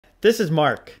This is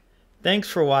Mark. Thanks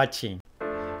for watching.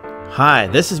 Hi,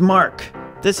 this is Mark.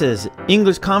 This is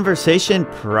English Conversation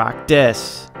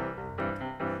Practice.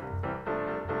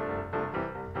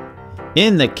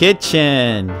 In the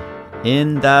kitchen.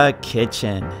 In the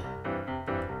kitchen.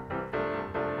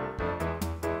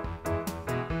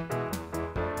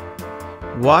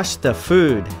 Wash the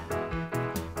food.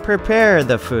 Prepare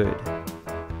the food.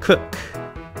 Cook.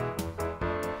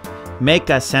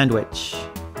 Make a sandwich.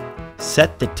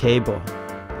 Set the table.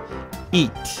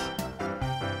 Eat.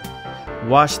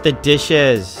 Wash the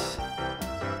dishes.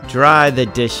 Dry the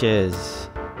dishes.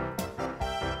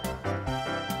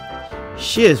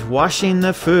 She is washing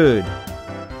the food.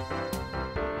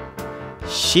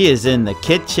 She is in the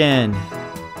kitchen.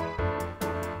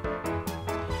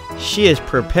 She is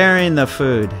preparing the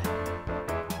food.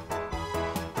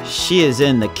 She is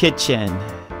in the kitchen.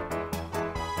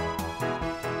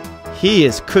 He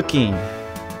is cooking.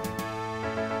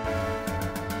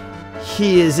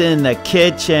 He is in the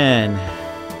kitchen.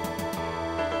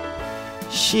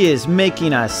 She is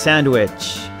making a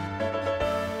sandwich.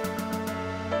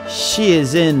 She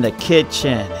is in the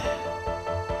kitchen.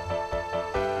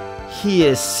 He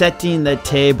is setting the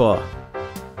table.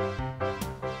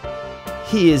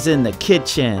 He is in the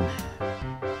kitchen.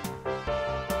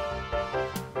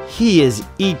 He is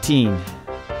eating.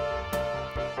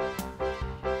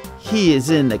 He is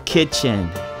in the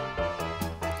kitchen.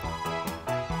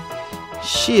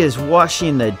 She is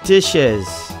washing the dishes.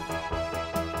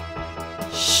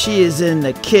 She is in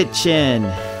the kitchen.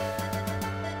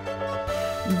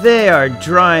 They are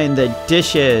drying the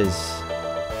dishes.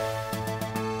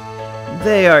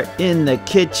 They are in the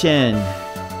kitchen.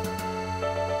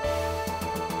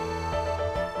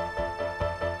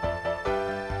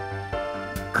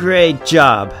 Great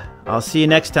job. I'll see you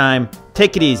next time.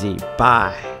 Take it easy.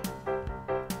 Bye.